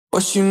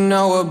What you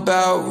know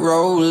about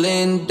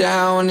rolling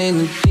down in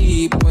the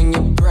deep? When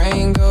your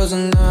brain goes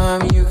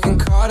numb, you can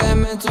call that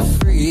mental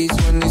freeze.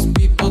 When these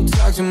people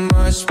talk too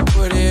much,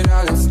 put it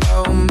all in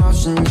slow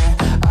motion,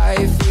 yeah.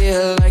 I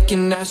feel like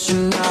an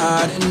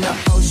astronaut in the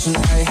ocean,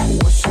 hey.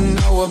 What you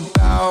know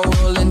about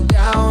rolling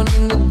down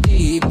in the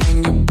deep?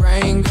 When your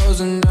brain goes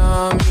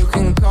numb, you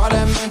can call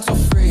that mental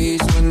freeze.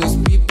 When these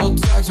people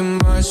talk too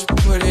much,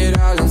 put it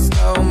all in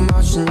slow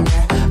motion,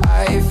 yeah.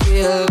 I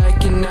feel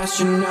like an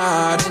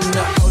astronaut in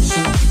the ocean.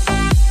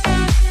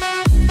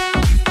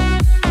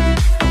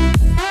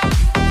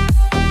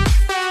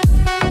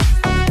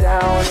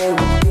 Down in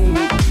the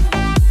deep.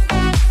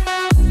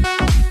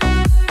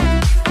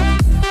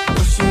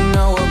 What you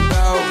know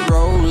about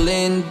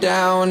rolling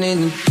down in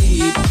the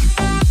deep?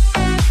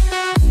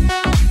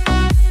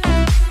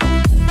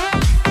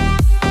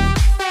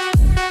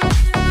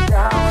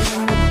 Down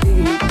in the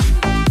deep.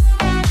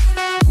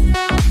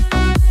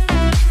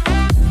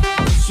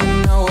 What you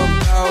know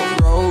about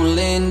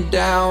rolling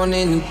down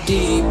in the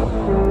deep? What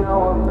you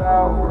know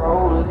about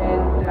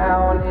rolling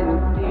down in the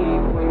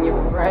deep? When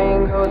your brain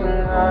goes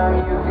numb,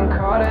 you can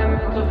call that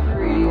mental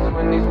freeze.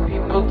 When these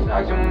people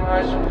talk too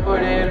much,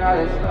 put it all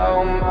in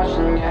slow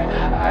motion,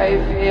 yeah. I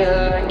feel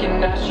like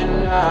an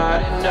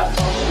astronaut in the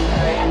ocean,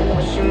 hey.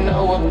 What you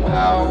know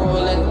about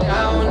rolling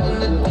down in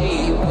the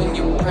deep? When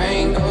your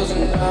brain goes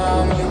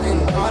numb, you can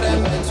call that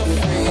mental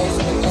freeze.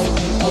 When these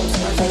people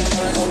talk too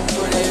much,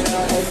 put it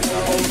all in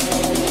slow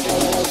motion.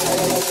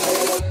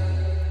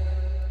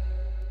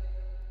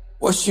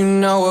 What you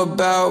know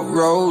about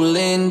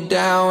rolling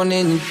down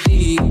in the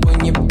deep?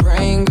 When your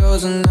brain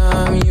goes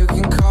numb, you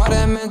can call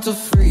that mental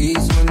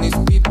freeze. When these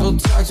people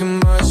talk too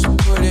much,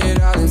 put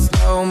it all in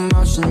slow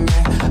motion,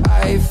 yeah.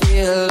 I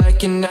feel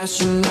like an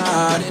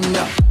astronaut in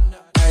the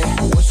hey.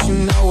 What you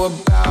know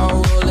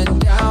about rolling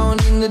down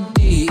in the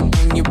deep?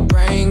 When your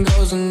brain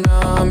goes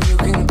numb, you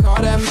can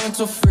call that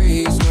mental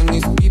freeze. When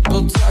these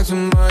people talk too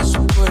much,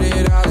 put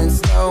it all in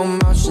slow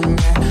motion,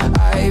 yeah.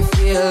 I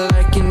feel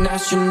like an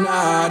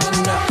astronaut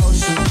in the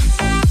ocean.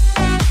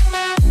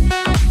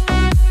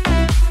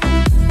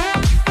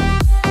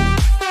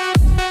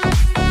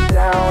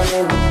 Down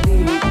in the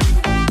deep.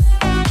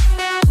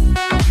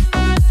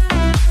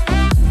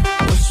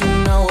 What you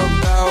know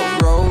about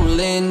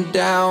rolling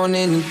down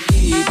in the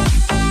deep?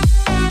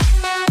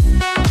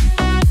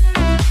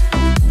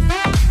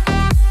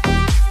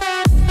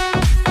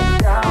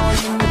 Down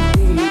in the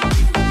deep.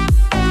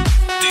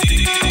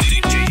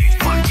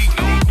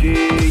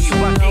 What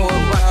you know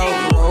about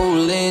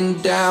rolling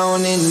down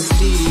in the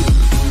deep?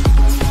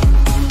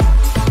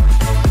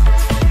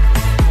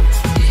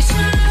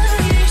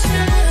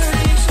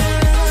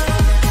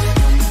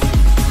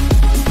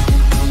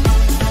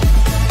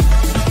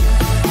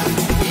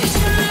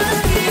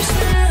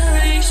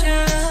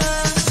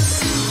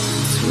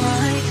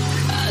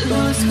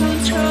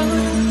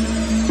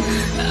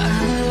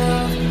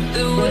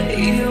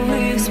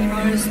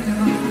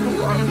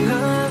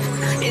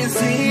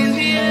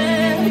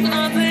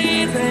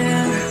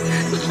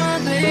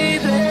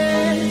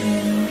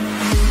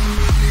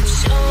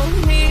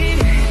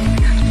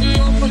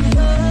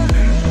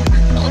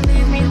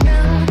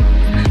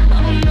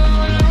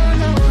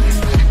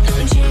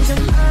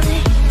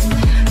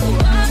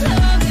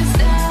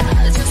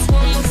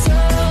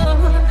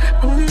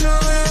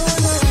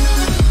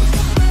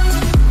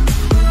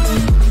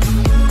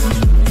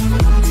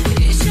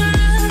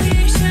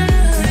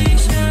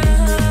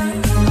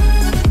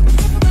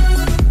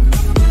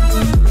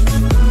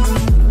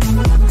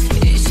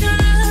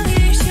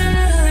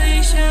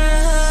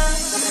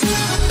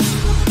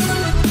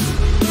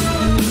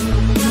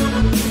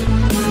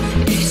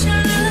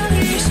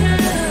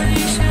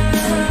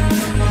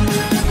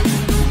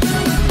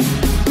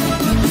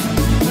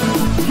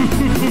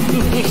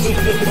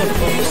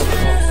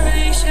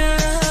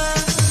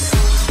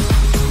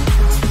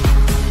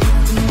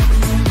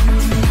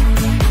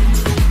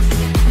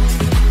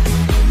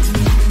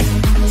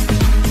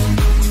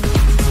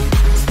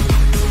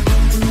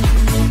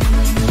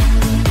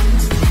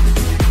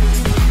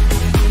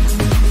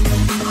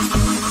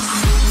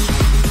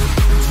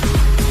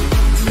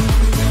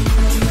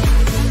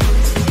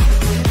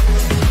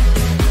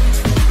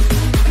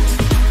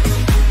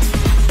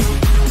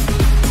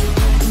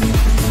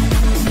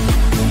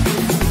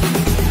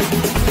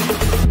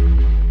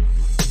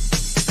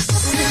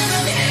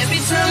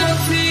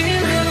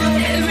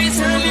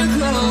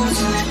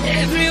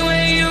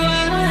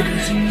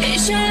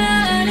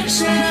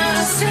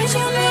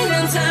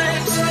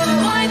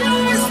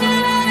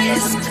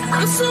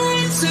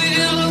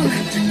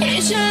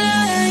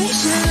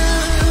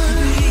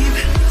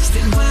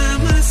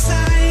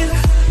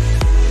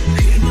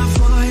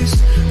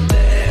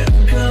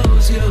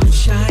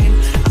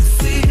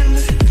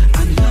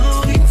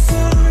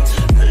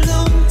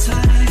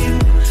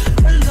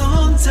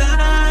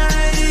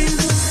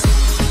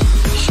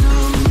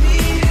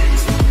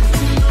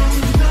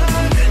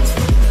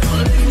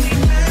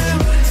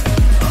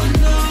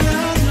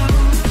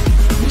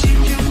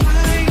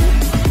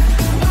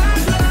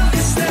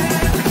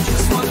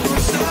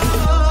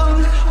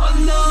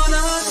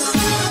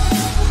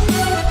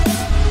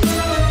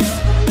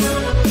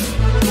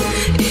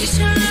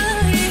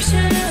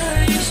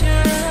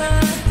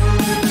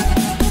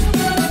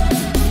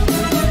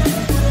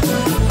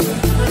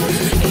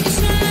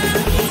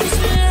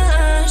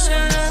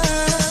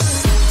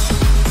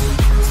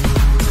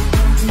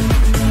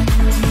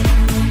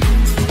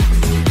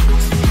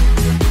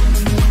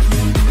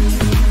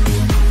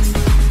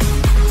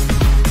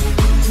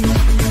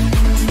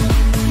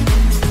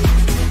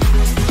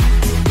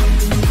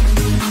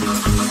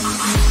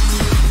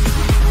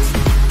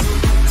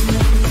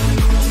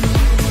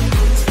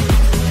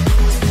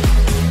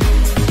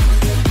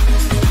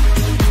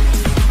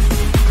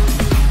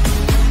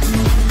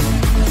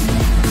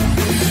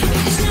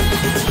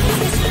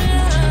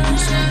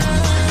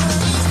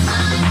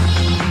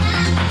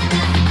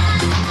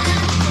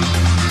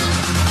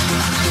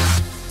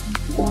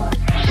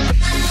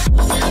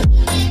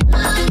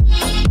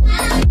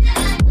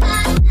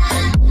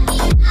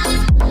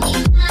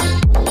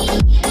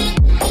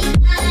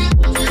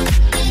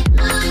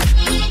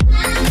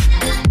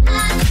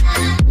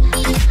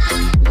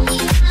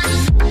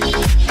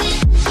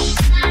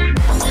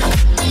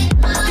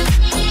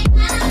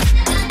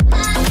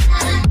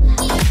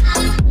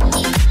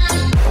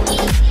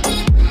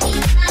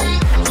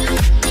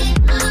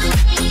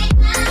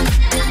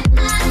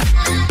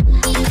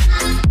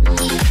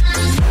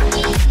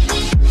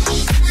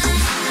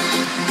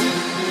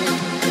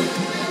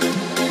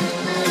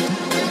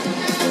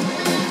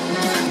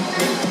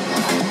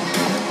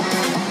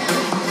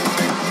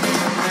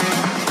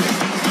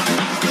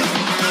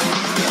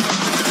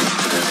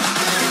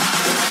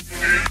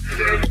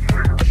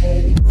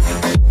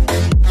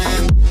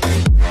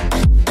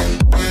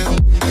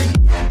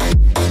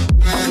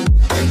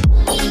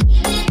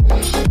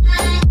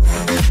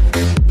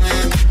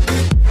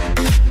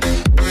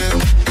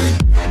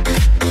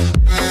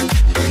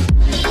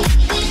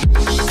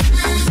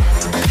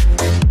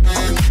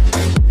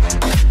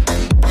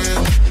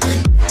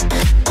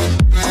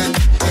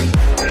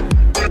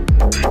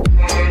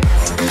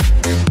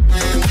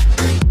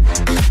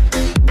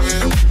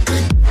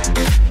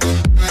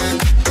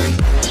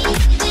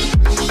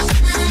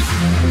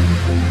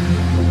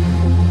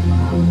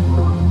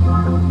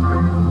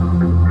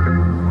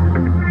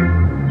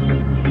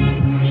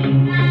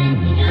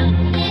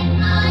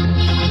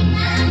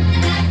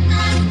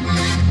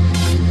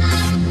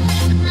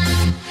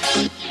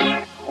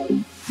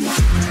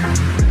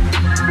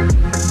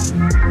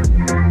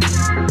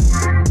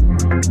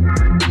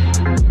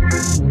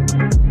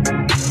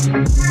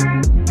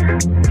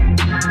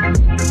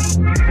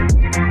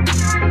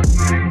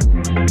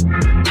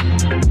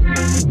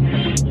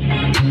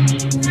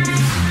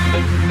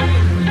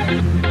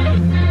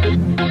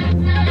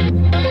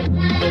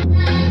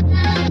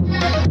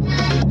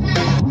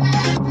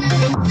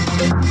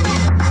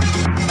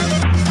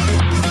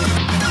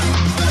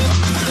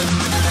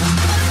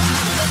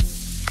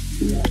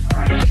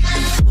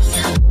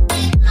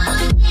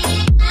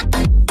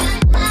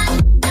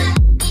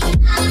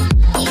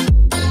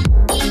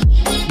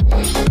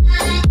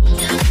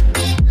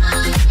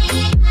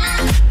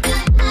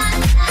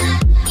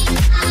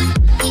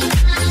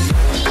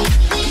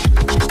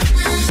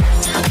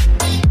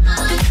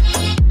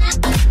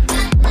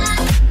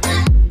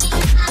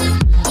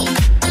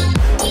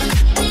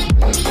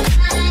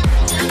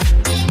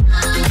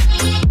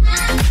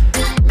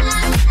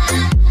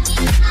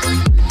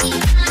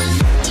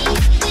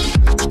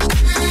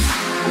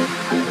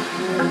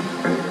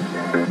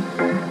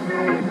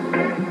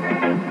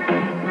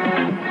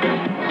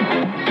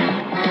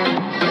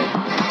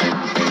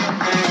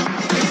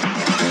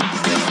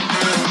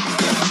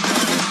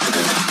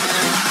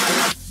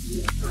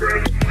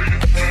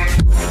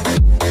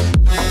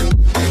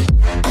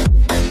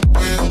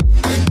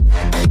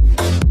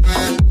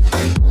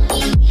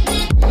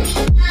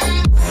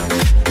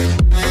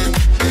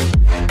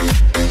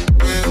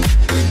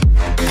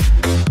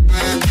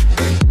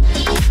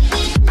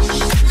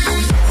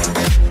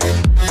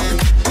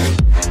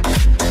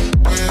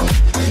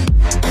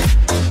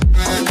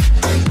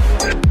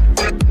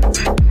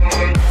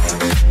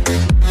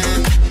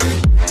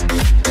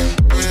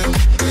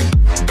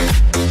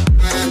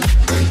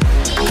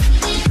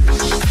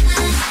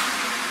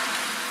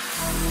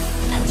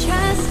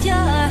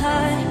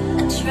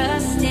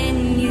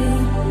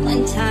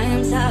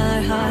 beats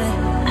are hard,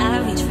 I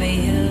reach for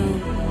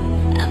you.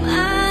 I'm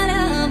out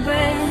of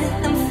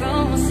breath, I'm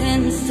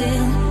frozen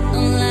still,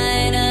 no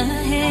light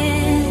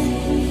ahead.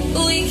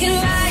 We can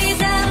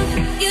rise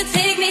up, you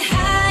take me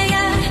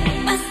higher,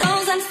 my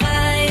soul's on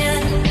fire,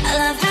 I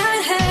love how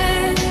it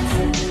hurts.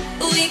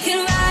 We can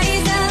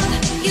rise up,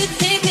 you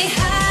take me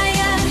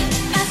higher,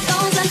 my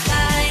soul's on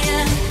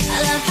fire, I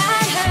love how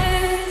it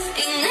hurts.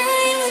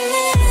 Ignite with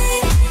me.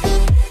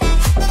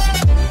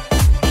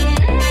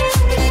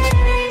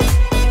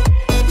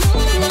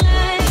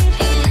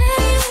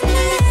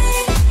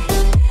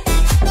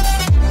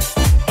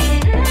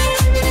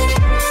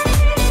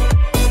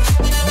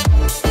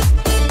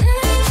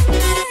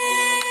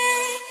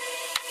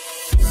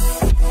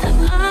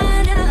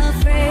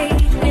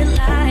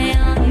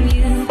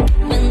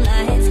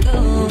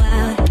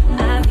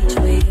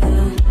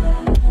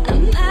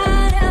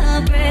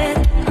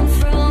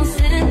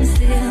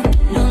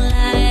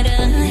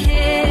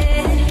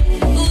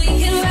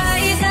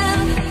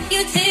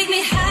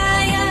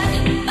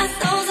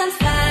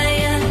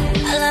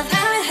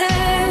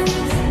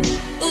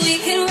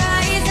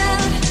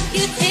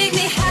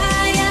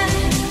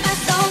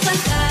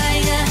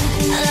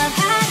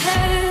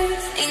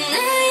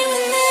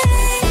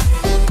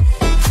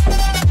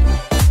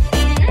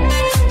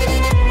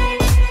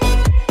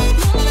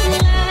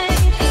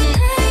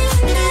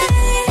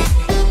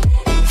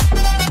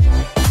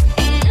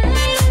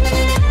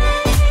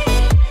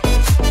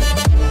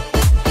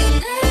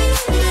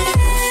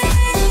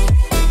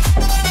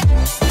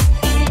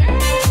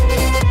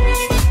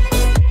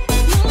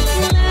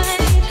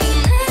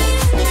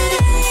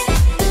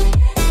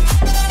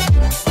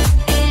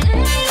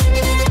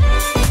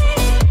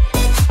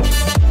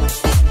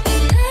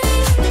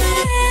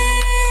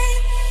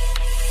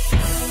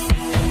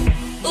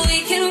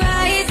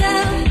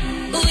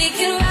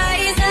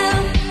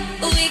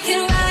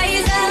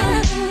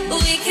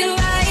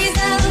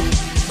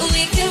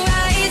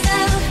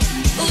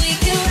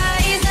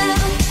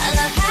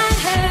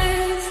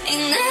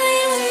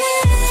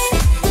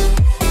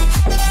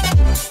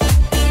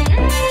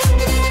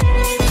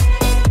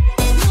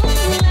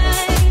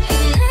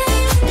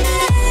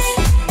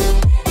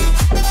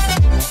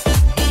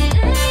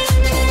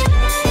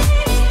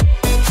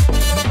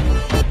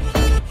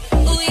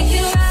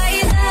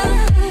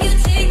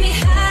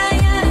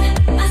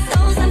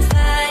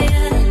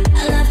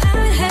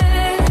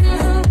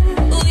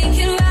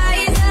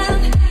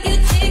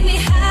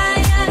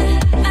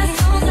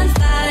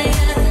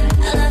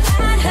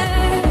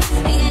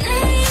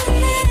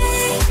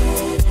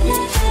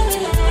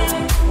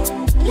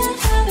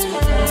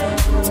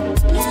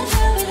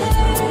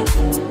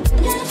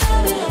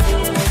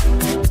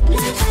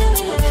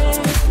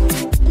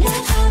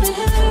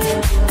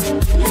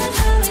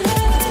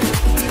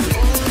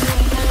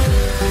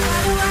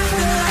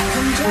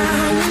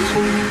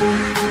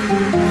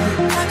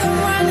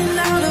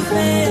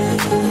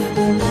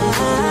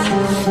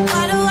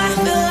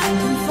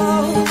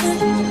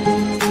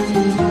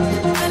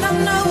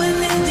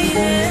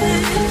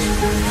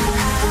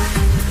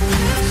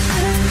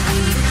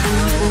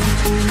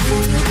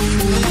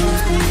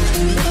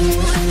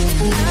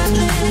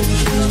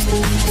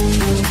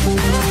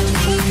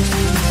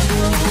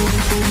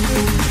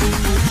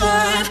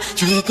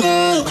 To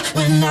go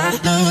when I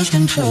lose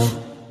control.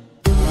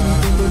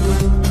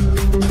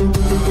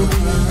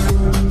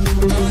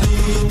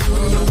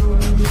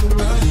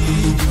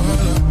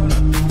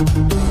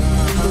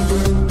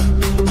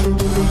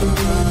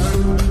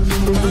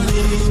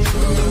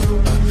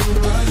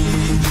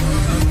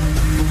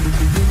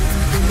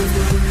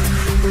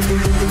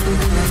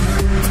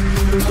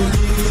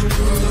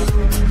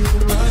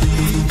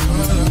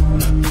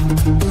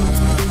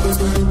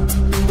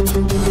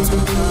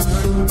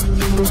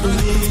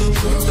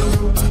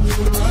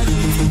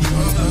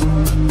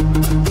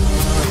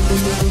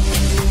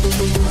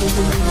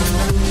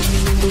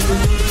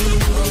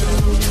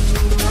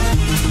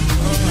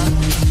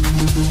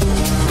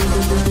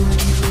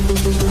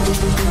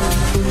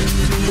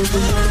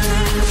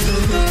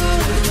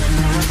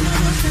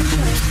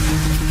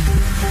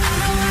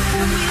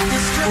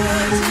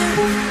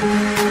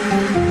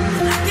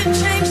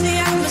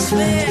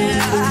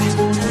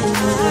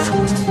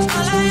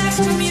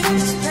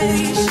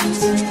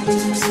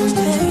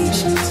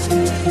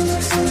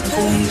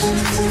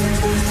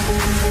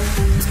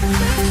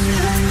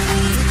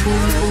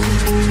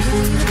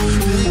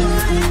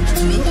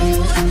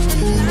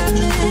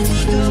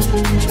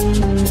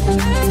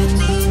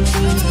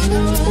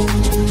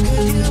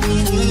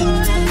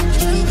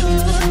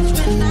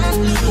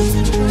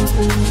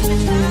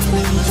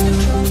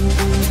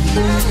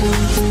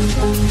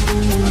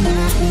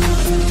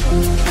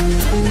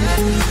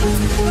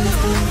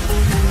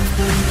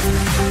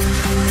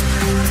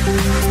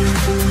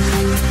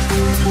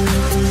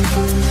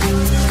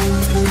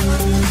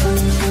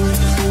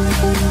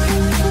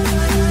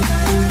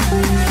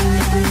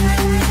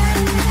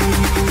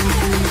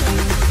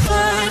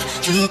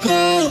 To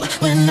go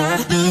when I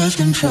lose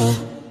control.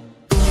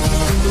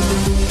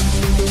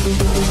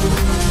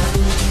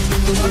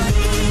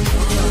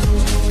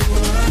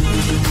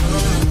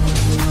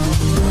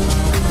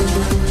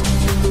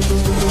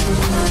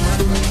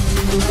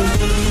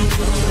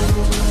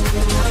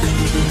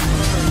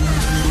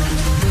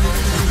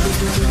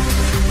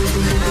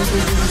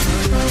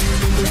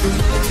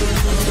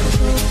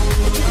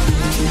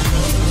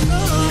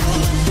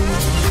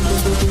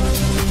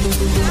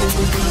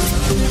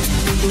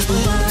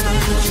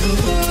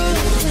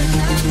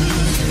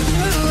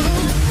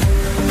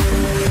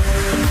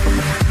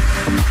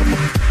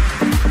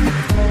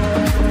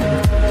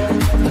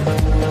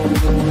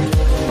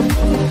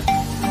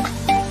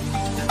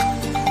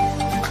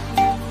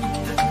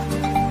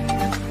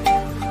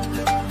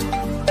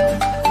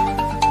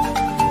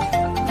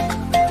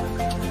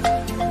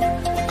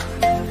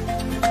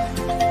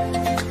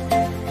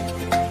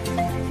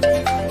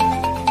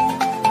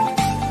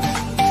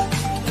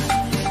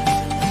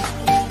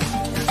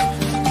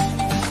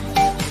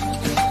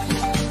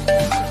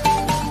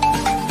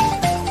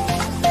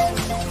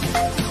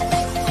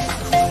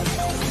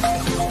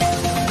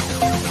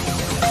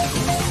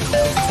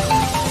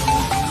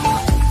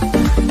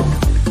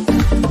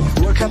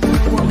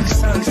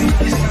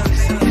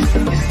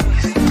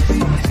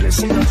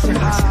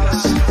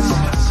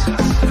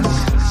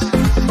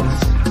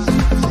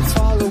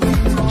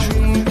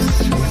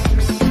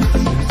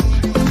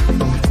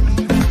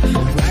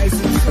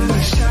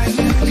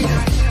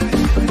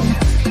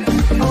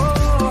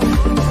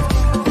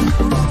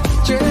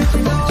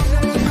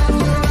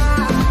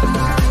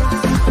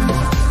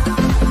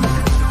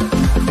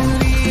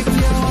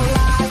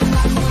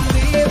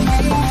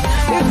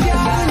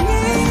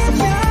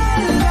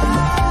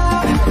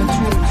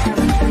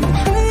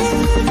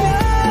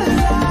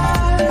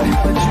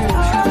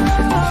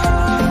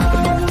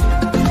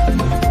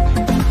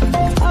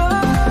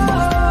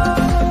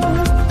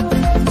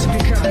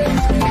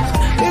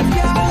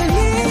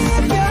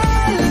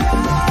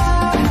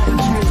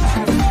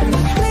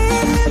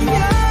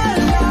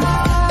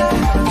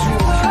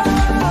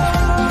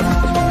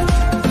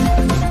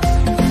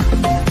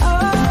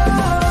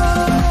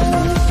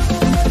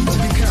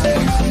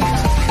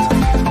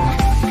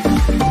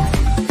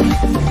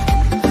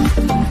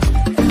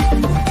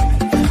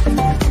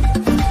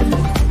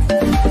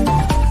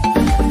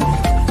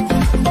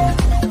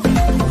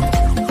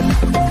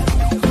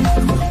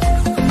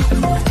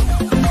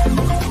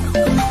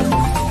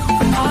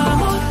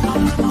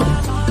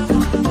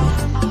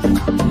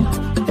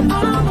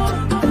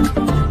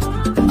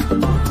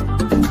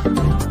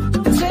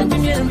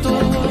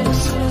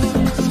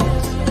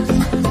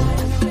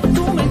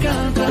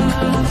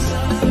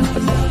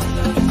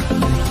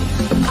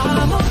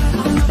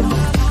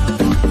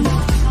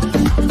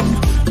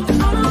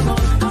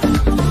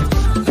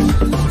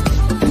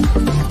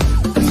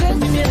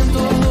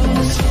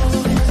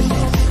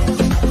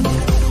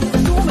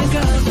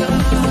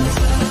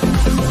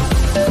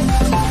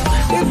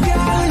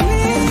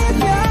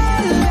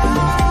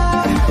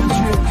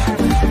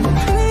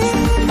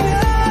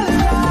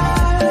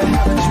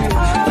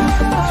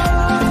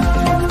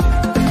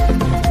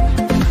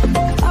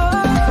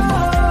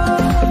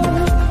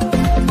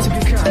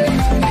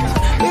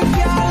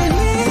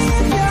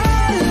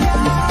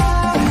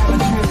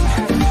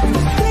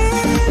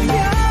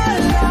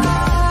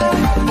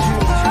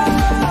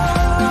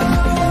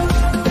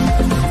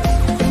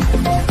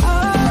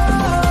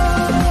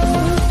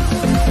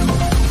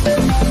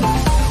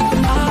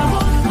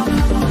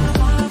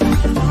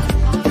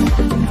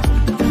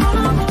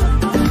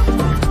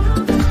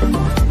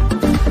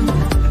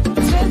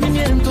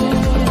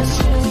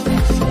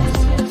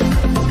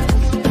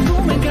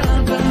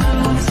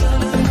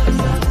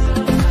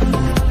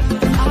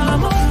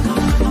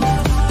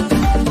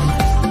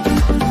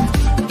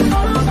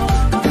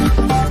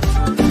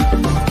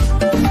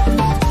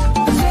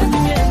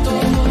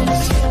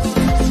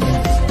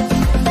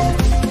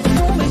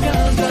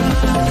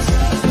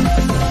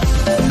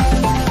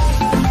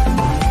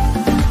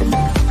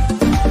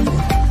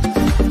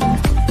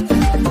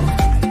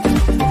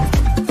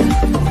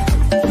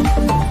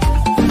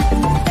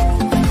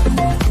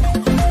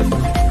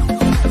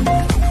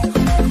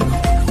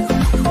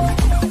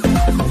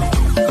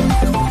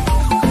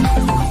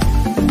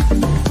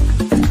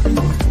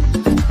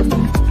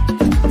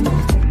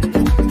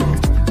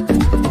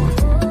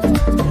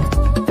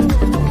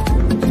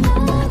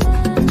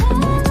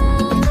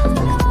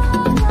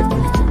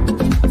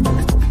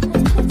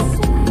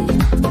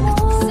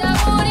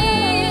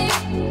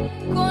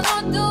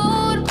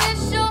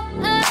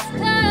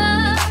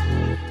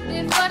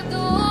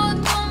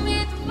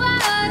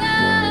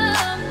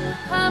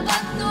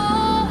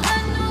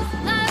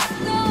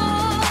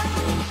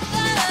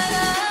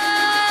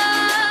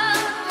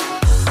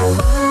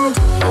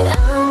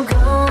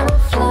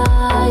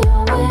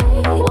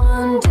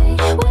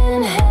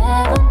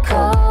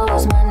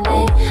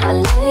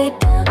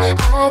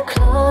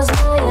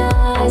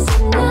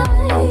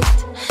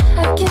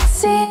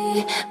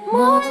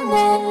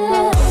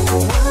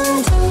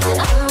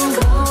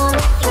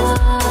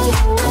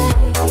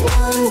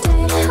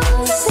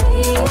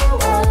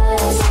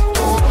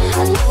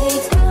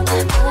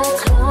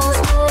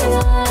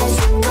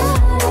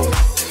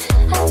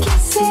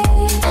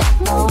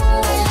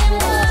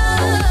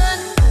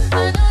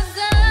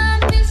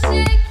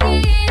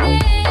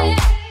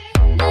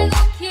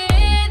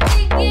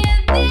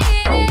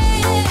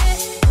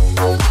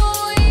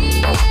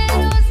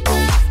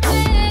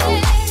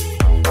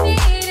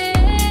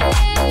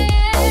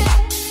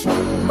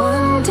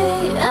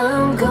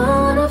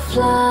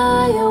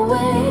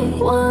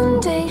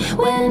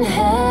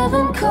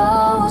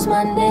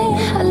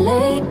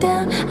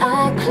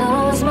 I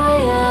close my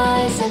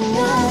eyes at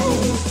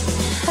night.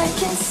 I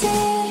can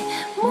see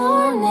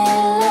morning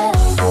light.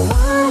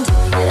 One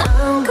day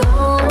I'm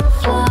gonna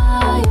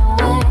fly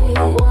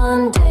away.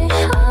 One day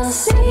I'll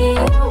see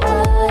you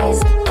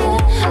rise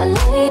again. I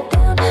lay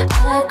down,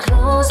 I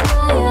close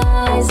my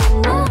eyes at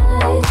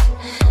night.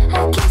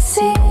 I can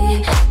see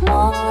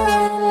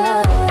morning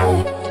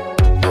light.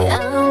 Yeah,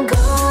 I'm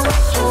gonna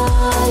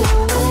fly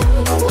away.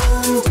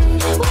 One day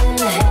when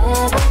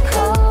heaven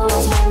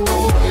calls my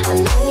name, I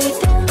lay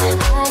down,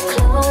 I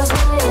close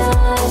my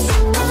eyes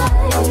at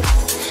night.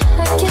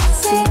 I can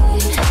see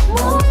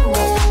morning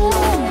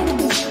light.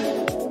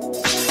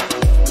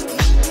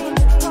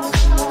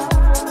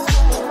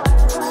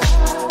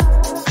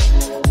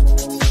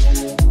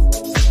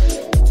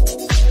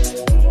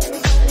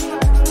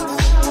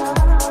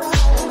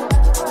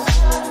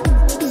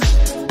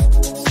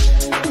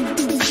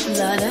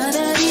 La da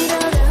da dee da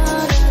da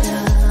da da.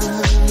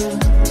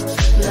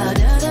 La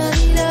da da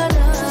dee da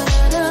da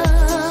da da.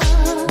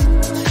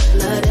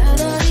 La da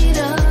da dee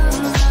da.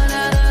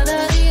 La da da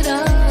dee da.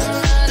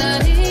 La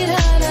dee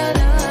da da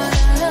da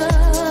da.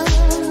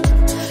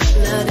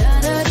 La da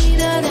da dee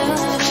da da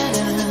da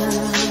da.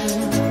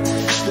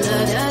 La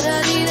da da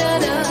dee da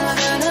da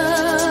da da.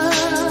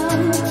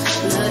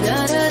 La da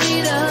da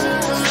dee da.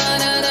 La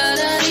da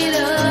da dee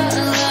da.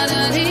 La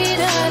da dee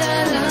da da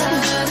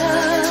da da.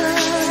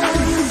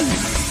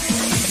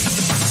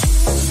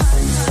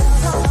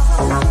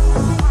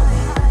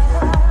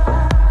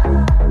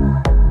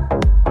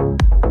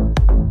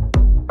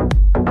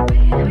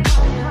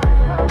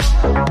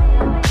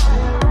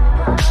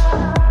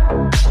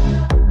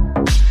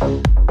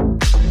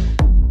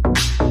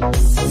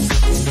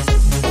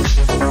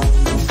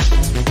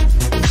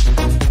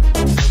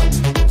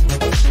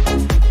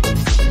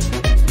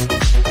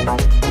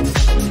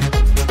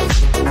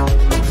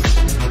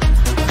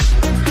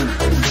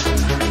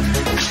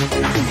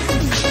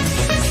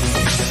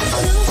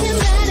 Looking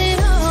at it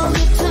all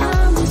the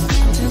time we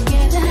spent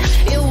together.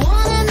 You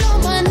wanna know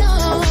my no,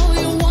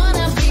 you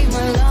wanna be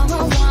my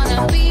lover, wanna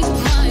be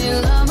my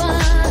lover.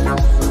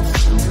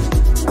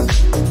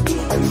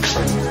 You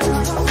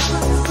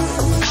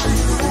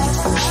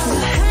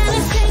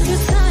gotta take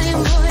your time,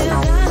 boy, you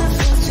gotta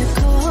feel too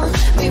cool.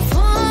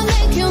 Before I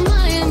make you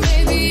mine,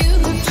 baby, you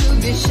have to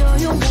be sure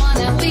you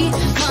wanna be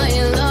my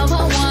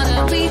lover, wanna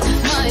be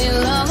my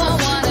lover,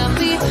 wanna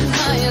be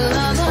my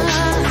lover.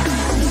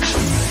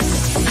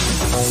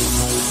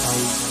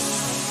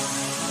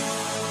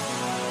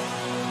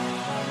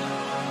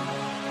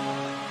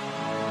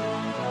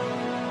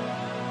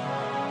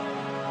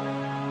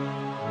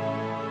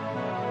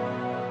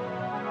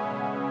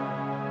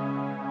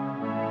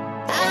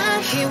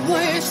 I hear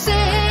what you say,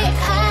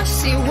 I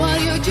see what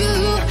you do.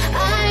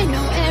 I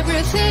know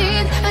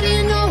everything I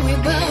didn't know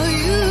about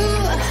you.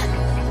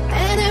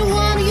 And I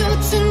want you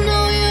to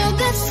know you're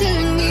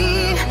destiny.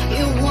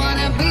 You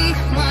wanna be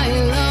my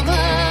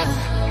lover.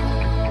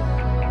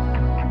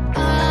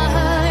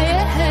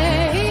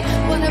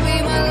 Wanna be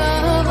my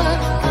lover.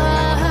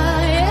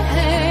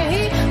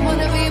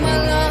 Wanna be my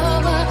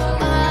lover.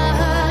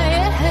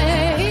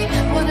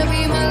 Wanna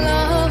be my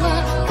lover.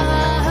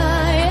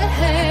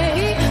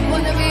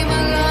 Wanna be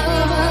my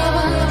lover.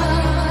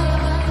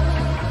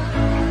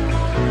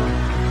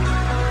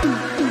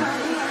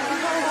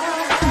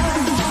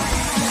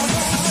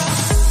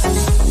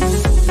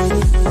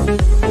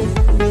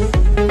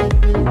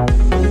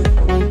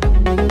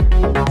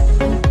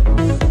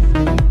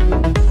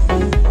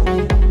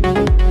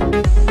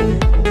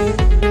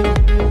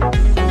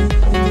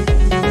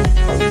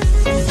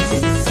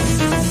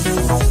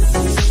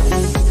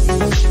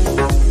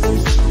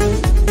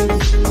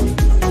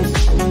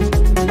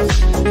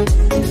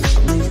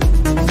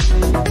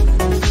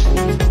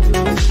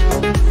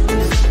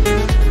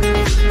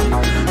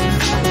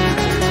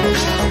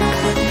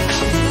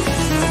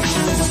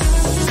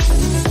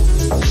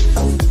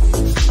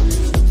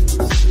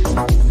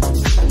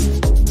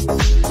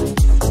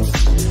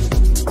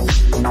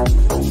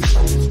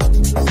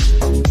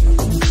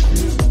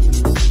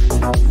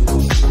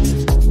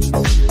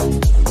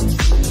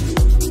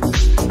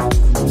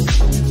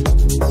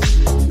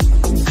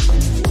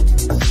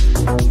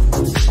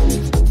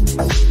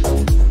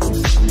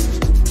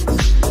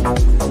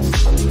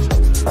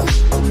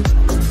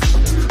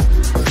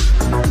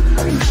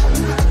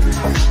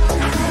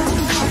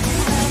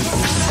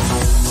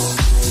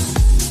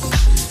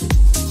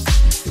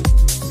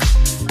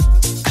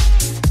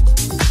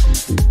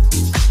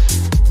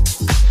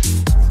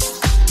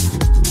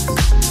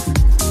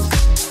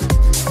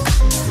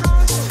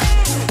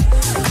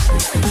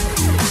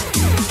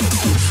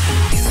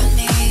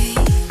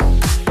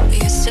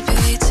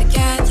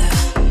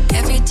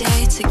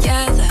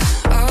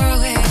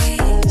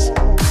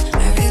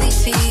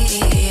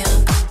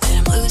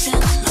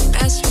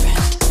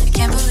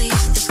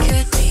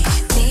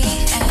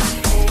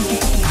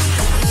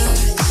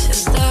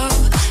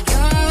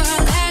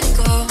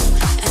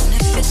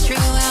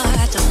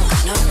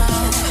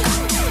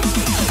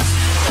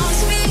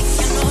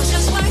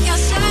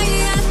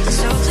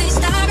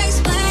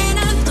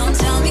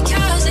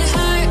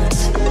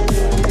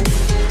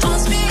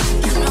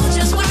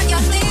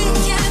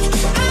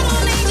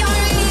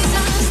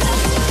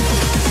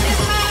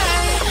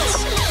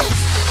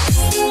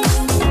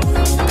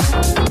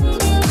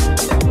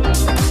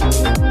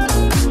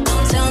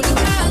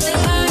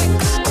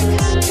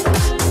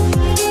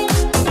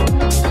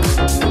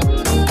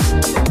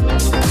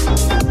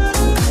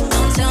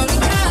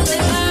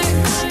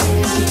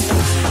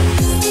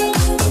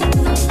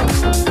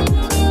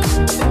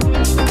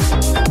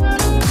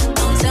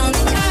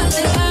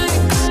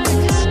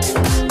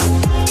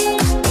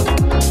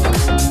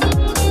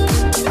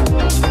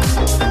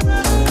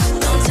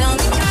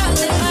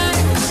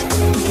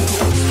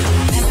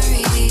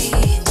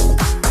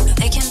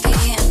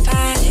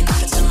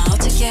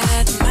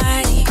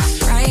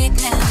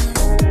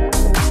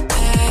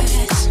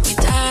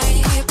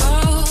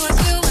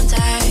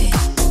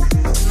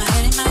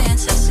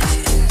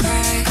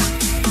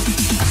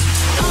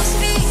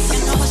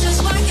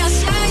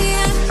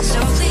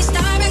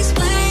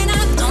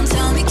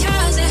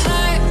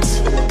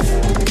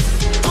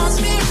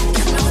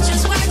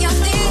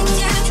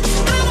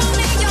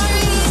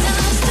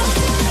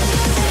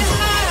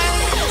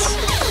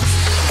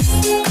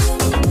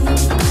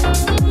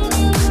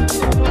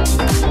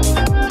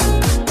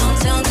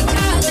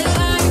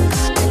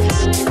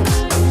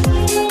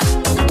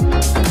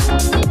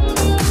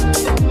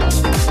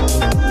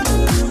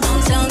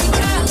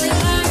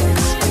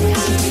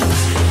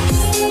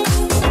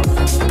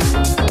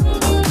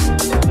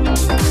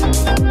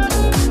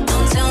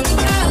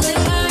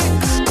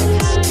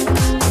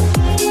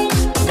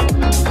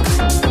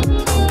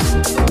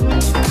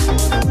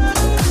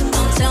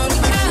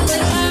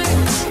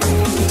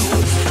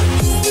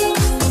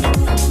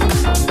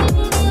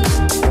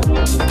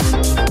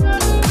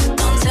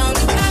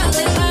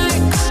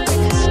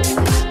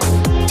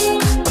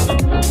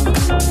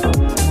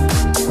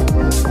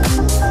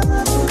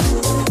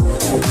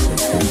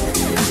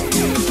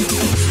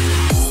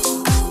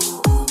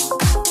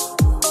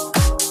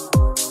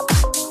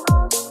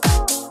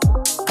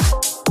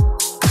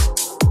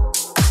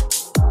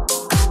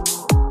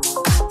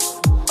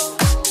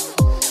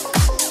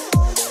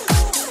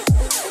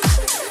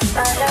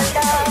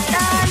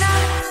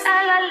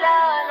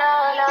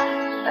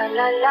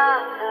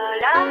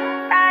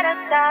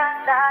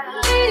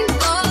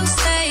 People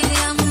say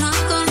I'm not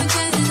gonna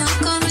change, not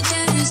gonna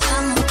change.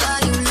 I know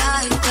that you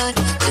like that.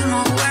 You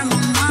know where my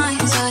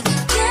mind's at.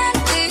 Can't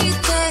be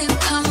tamed.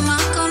 I'm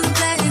not gonna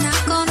play,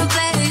 not gonna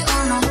play.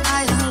 Oh no,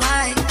 I don't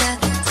like that.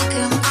 Fuck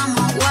him, I'm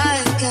a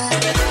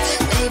wildcat.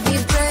 Baby,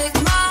 break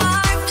my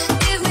heart.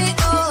 Give me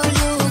all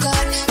you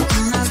got.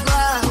 I'm not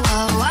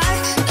why?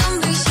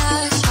 Don't be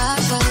shy, shy,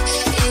 shy.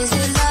 Is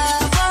it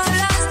love or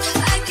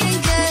lust? I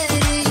can't get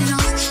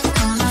enough.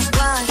 I'm not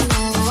why?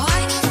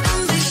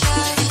 Don't be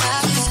shy, shy,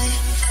 shy.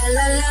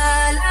 La la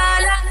la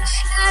la,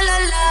 la la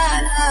la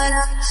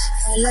la,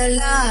 la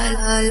la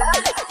la la,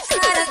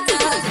 da da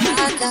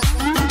da da.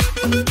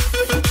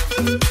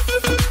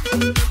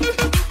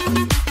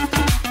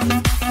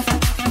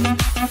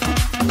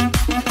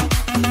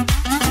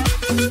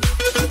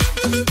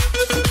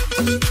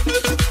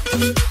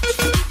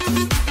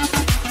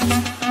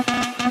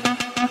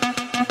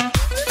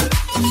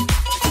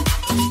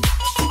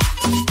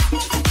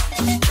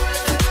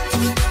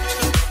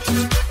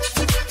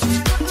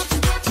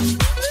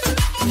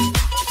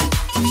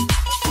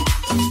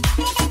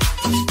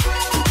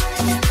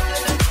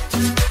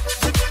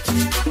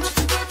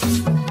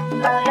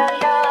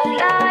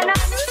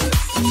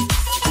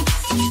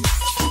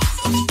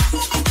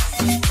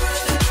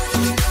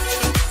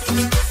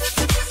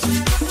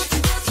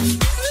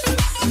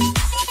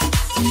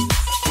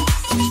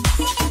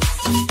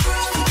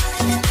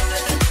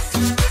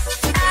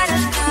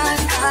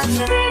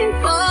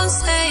 People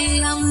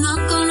say I'm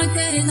not gonna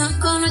change, not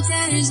gonna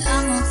change.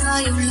 I know how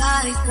you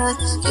like that.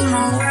 You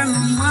know where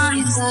my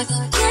mind's at.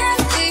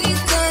 Can't be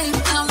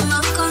tamed. I'm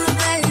not gonna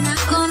play,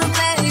 not gonna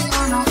play.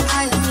 Oh no,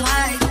 I don't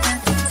like that.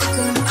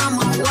 Fucking I'm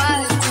a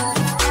wildcat.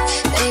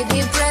 Baby,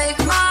 break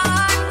my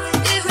heart.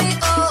 Give me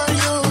all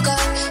you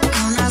got.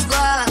 I'm not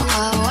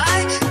why?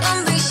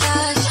 Don't be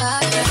shy,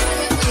 shy, shy.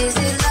 Is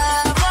it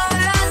love or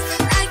lust?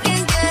 I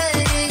can't get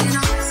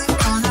enough.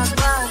 I'm not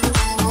why?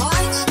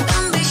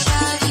 Don't be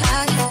shy,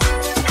 shy, shy.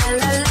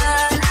 La la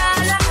la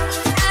la,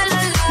 la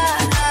la la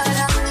la,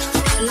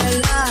 la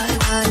la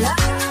la la,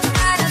 da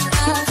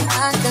da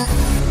da da.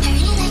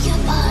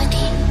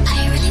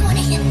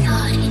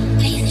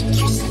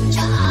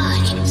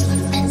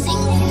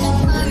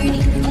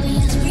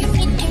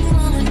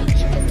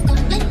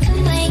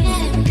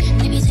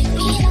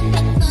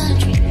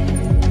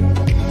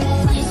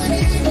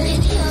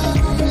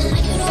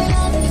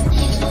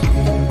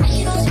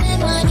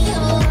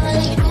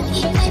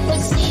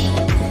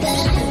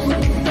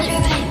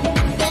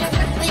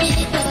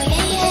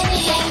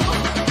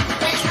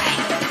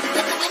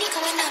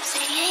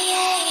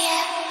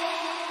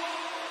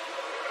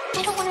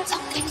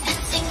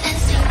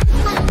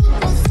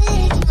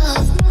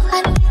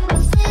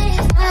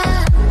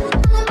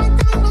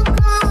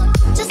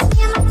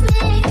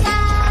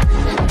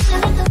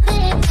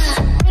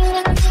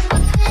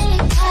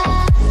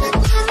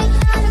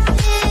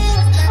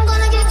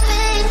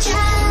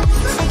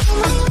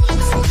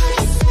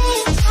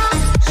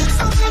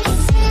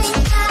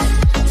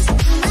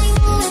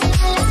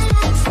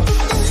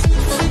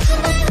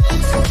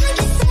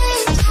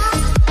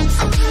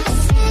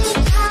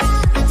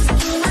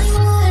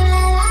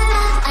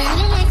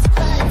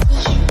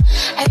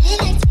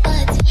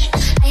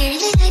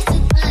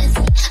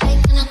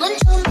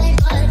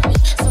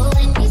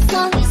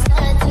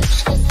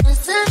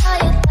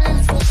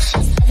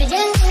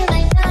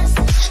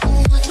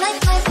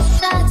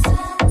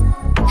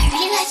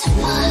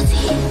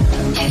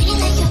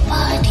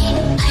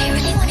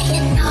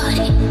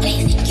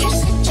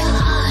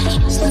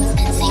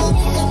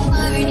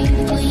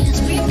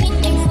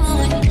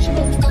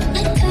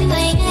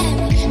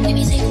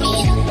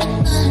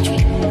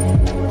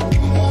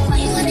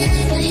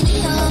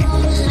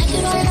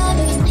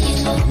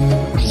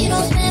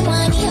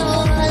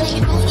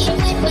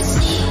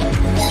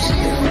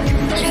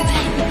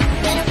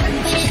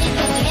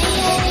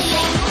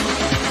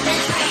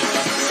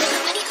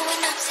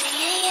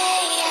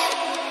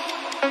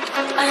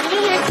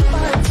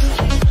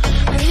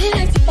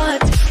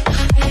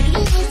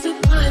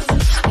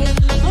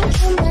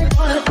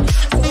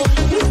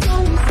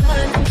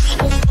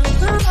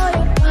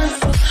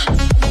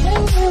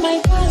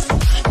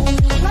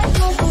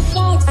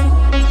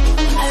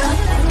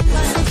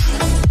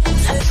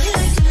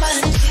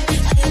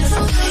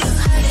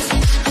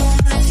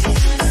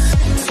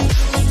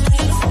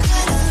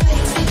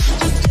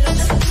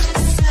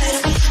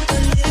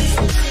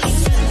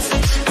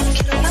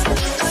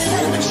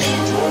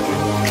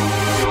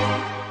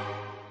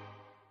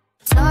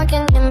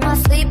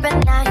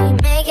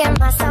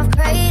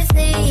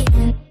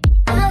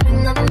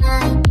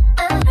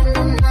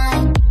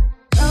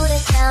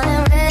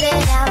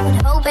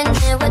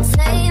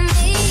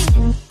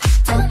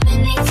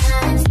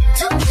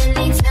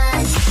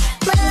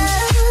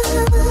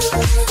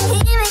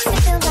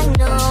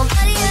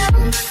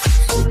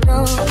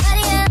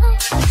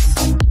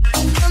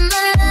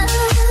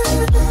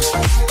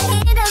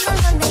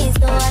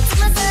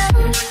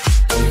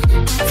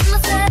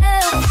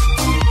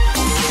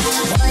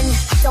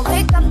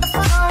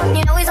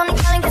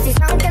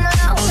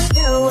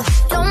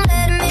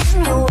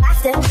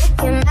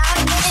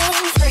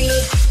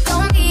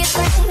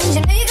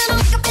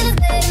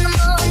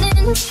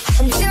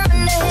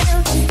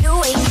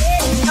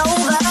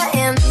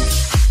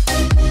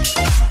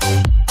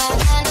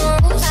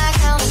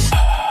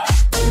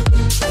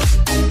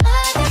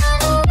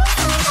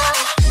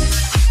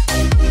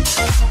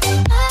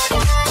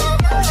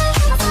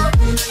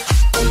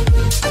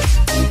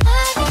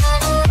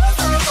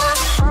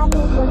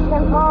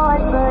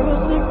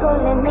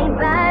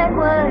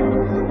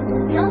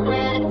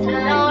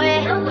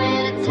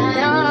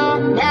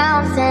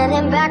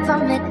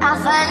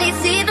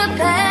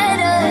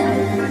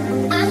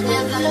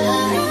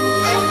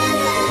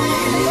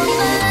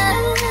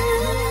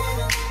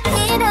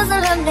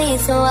 me,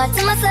 so I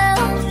tell myself,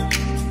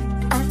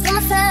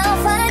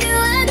 what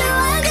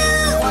I do.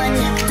 One,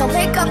 don't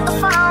pick up the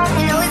phone,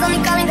 you know he's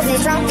only calling cause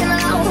he's drunk and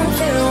alone.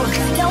 Two,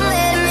 don't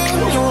let him in,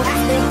 you'll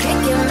have to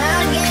kick him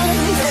out again.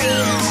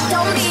 Three,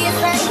 don't be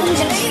afraid,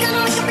 you know you're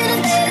gonna wake up in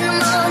his bed in the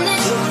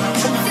morning.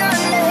 If you're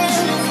under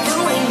him, you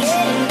ain't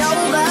getting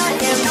over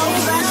him,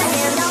 over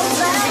him,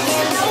 over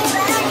him, over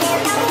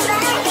him, over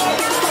him.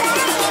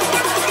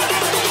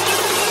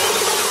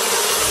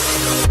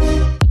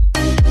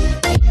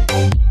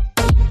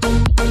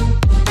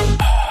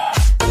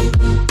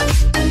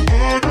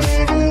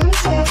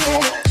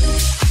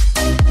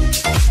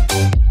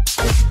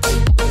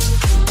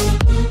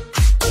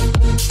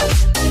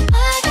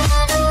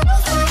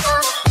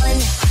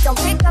 Don't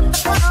pick up the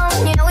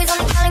phone, you know he's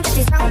only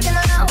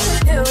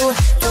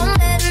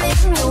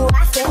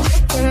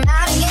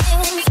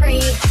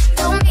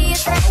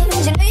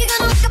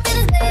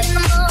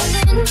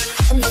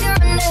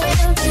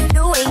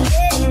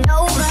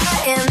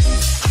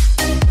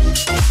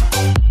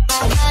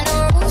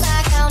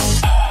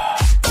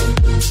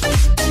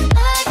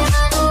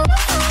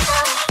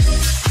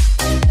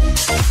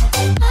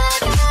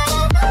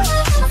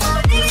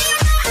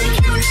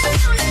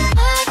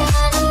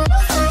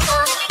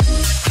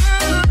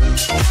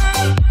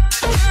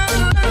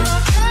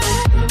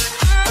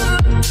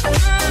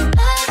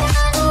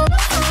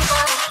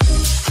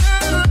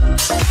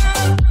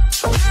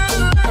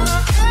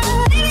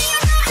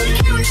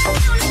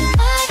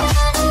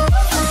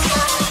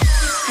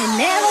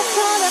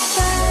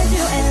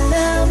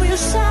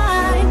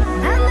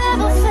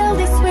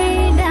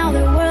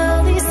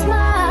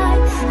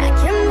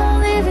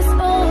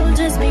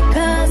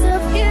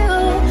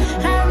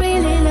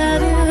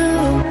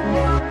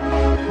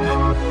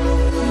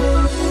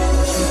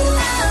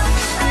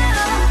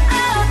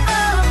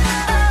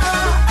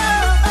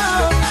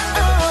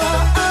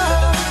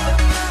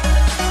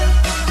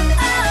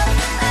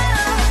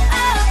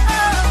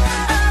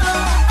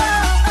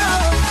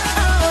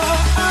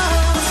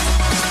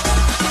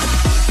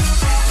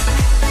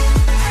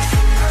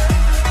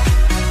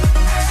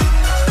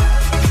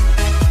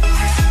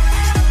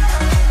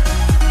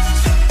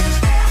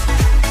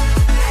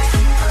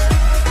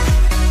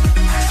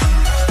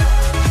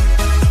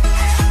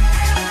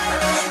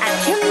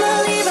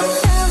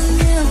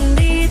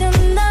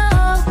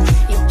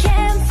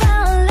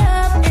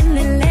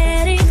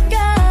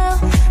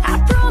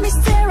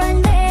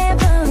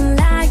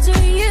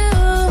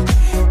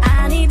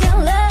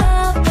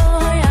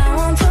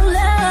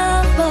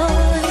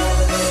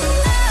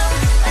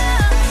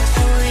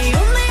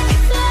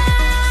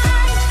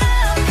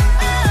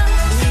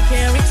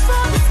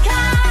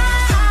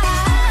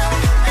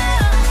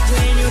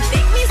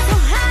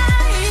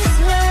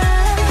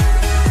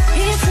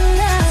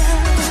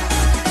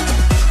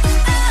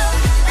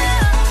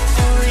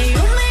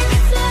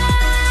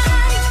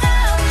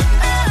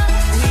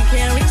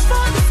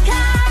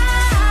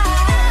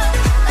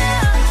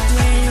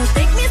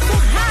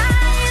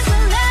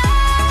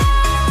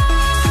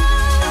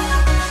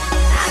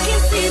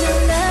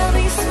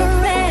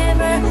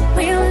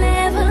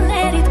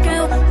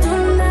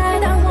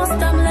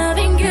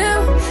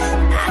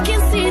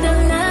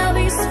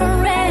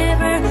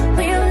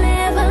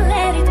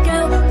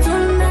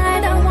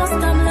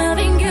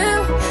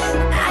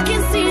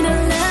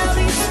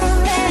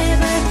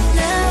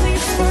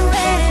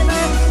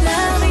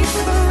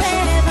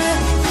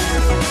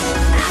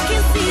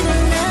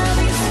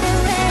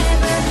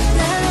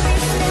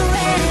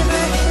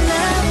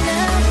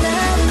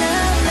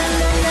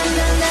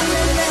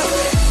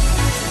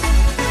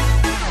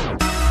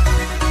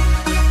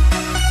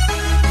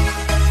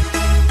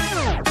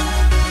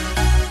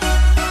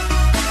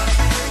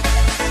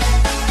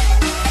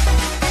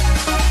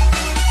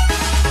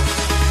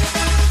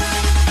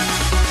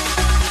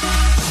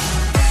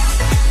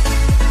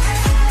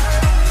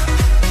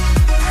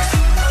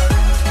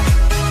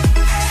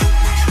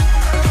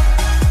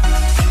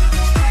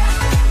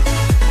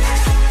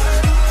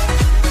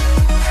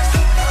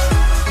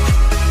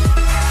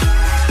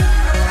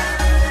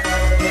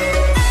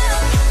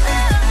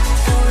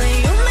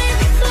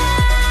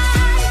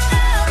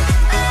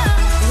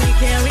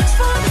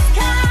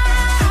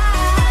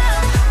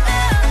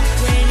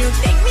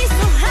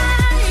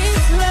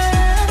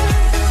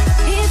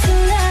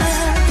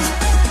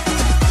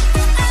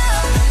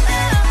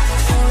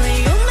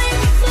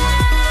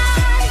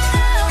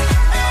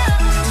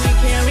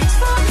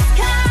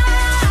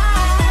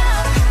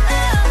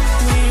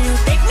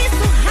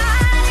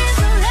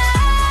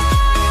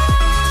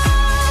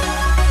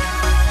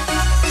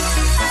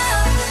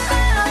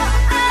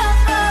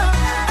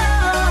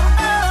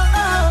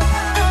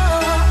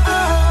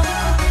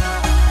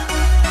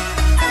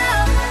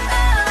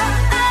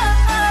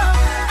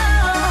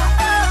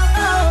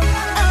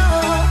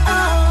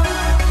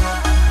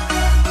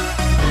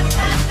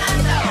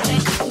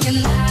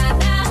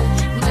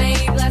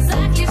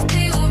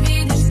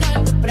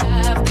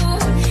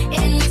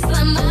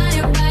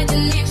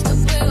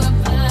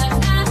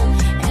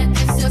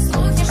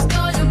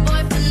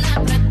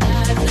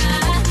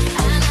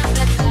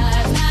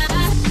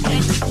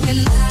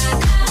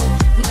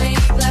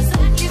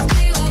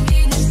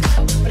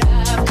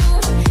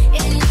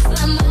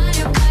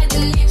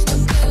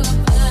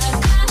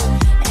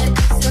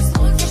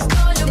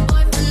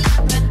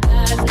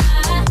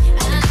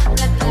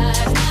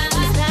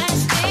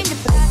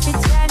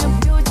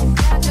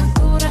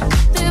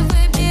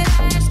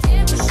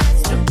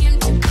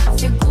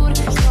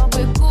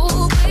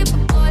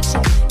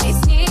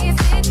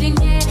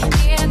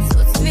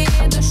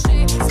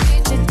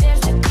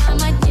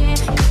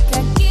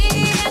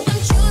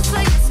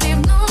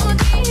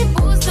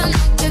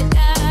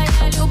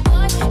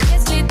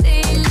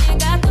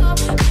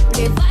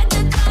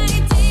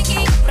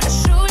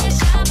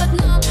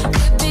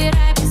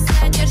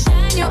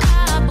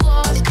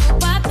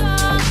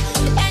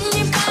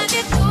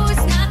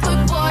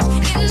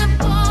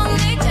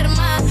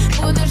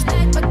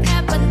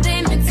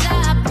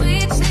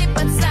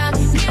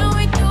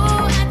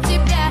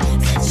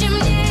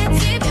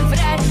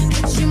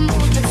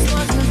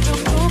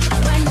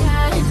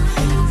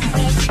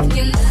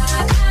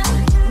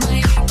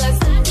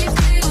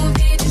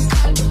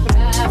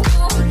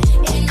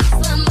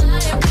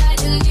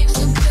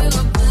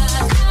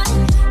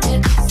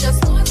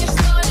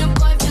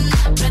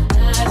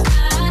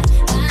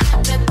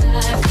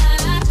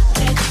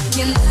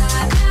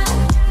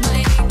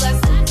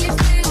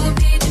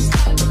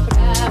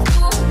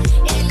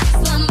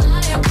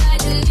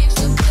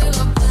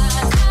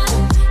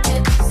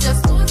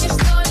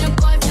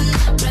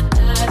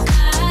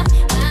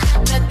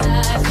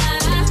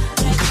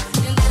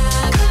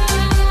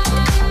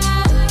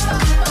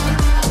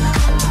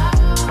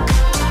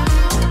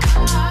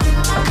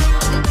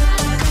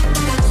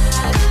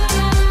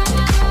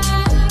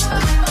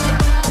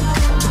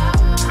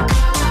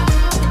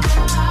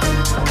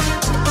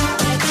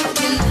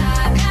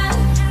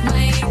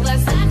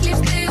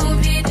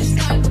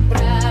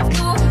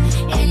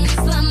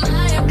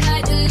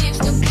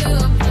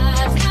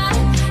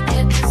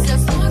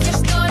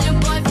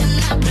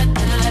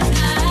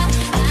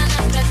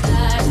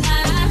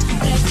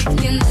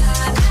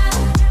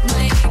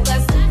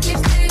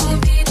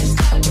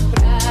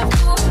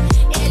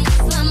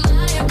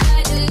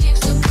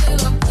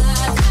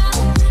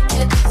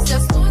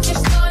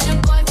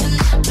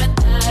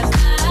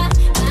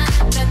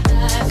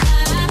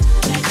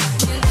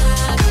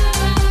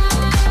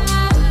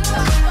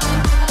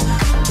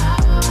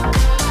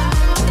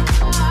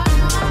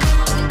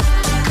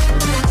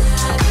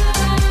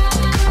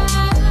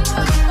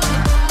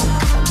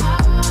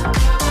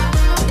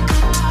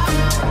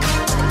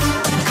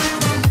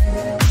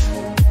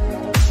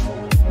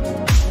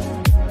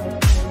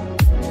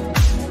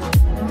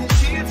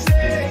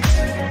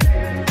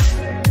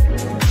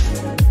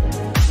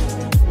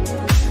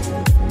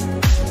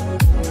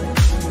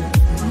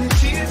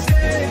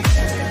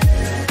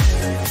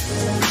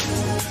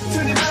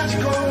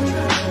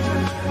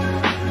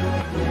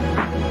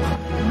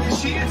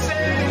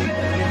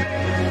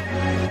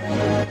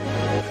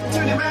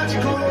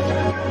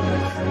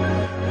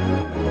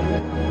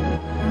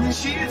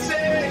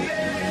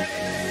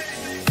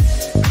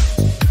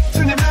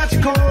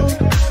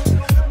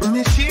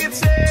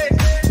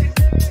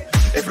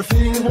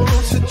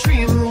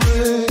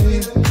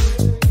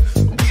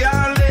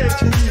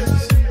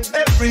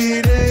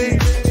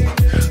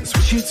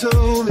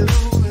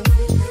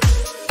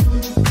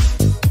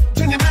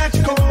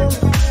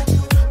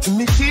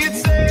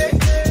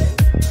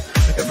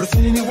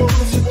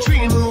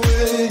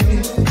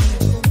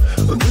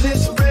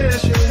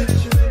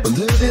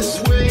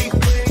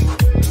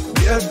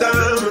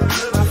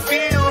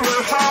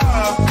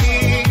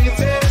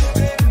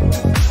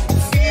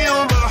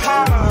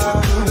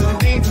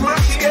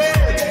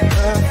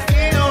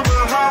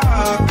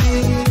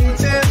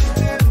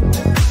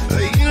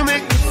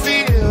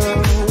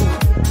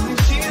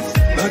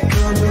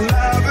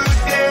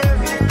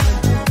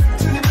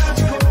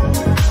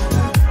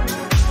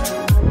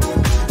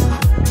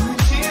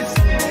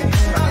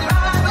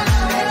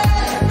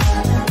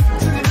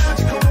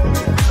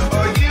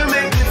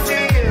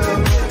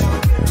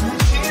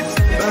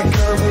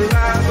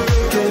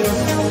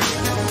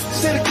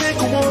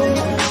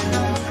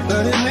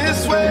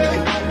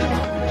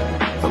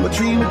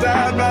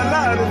light by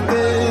light of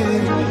day.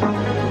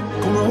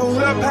 Gonna hold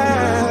up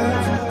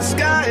half the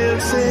sky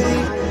and say,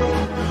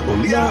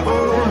 only I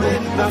own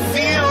it. I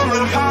feel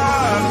my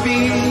heart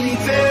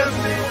beating.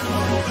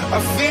 I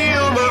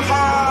feel my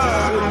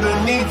heart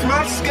underneath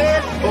my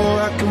skin.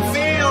 Oh, I can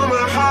feel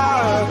my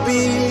heart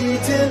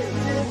beating.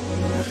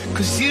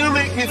 'Cause you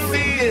make me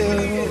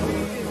feel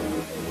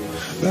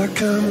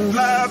like I'm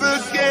alive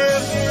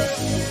again.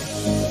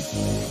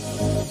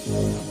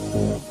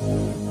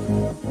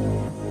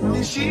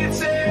 And she'd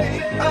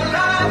say,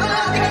 alive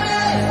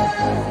again.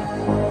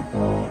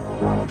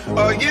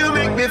 Oh, you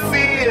make me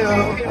feel.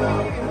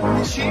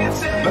 And she'd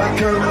say,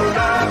 like I'm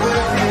alive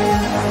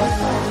again.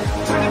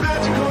 Turn it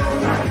magical.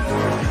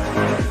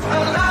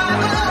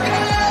 Alive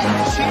again.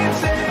 She'd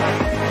say,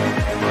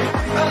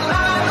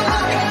 alive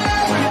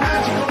again. Turn it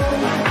magical.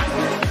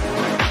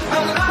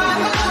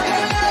 Alive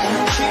again.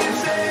 She'd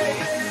say.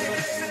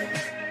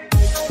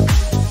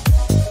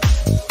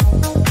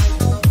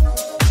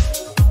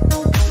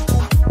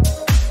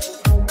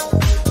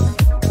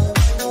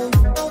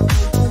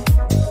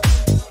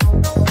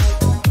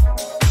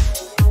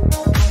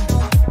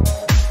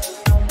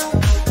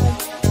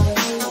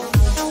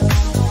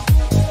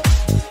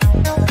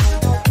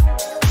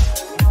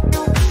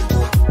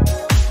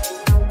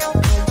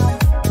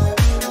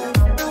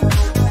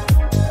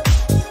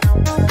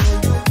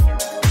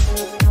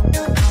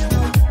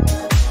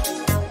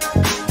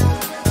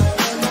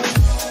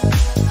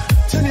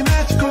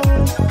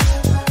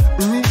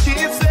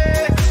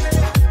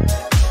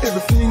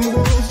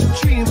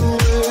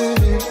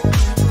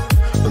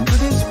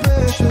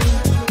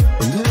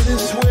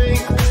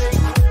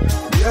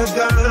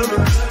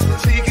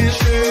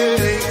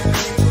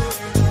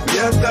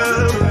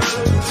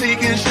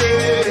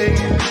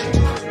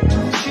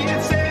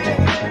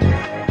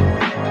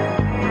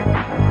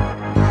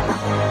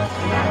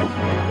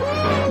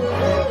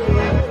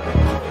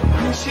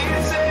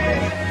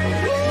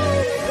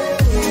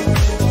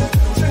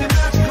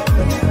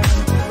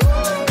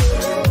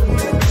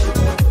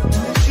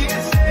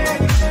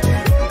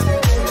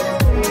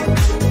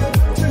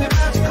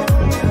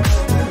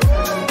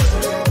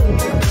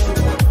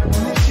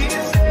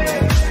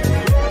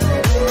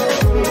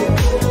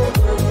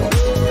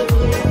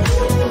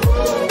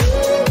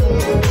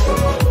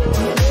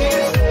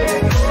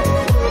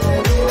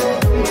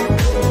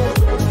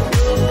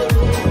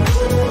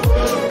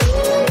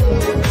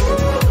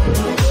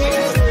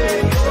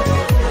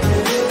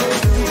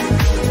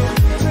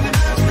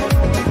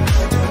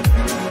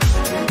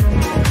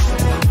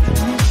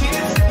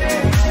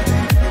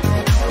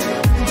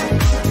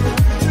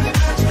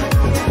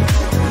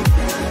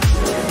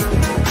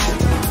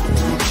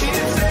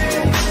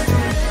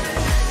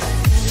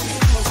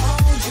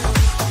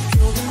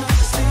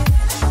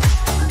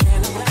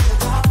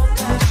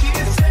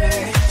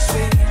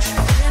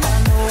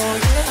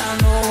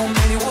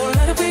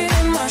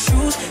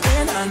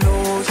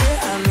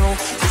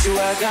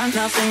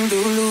 Nothing to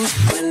lose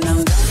when I'm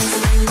done. You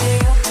bring me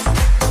up.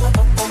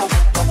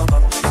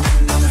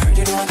 When I'm hurt,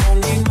 you know I don't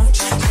need much.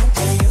 You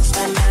can use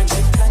that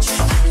magic touch.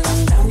 When I'm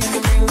down, you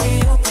can bring me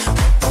up.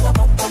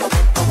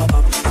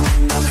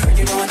 When I'm hurt,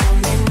 you know I don't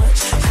need much.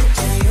 You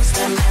can use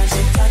that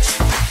magic touch.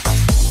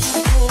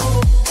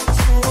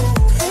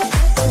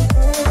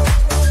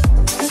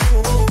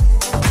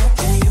 You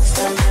can use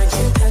that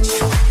magic touch.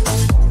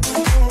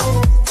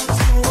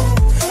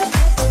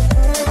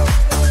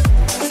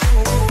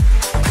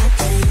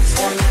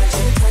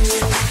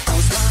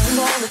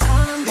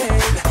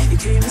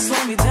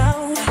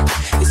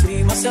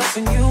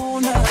 And you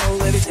know,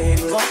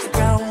 levitating off the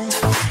ground.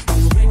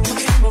 And when you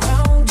came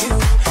around, you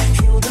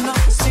healed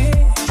enough to see.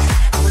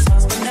 I was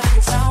lost, but now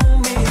you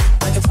found me.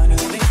 I can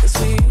finally make the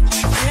switch.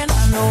 And I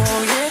know,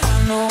 yeah, I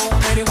know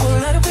that it will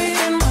let it be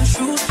in my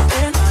shoes.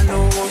 And I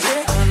know,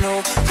 yeah, I know,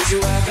 'cause you,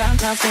 I got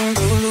nothing to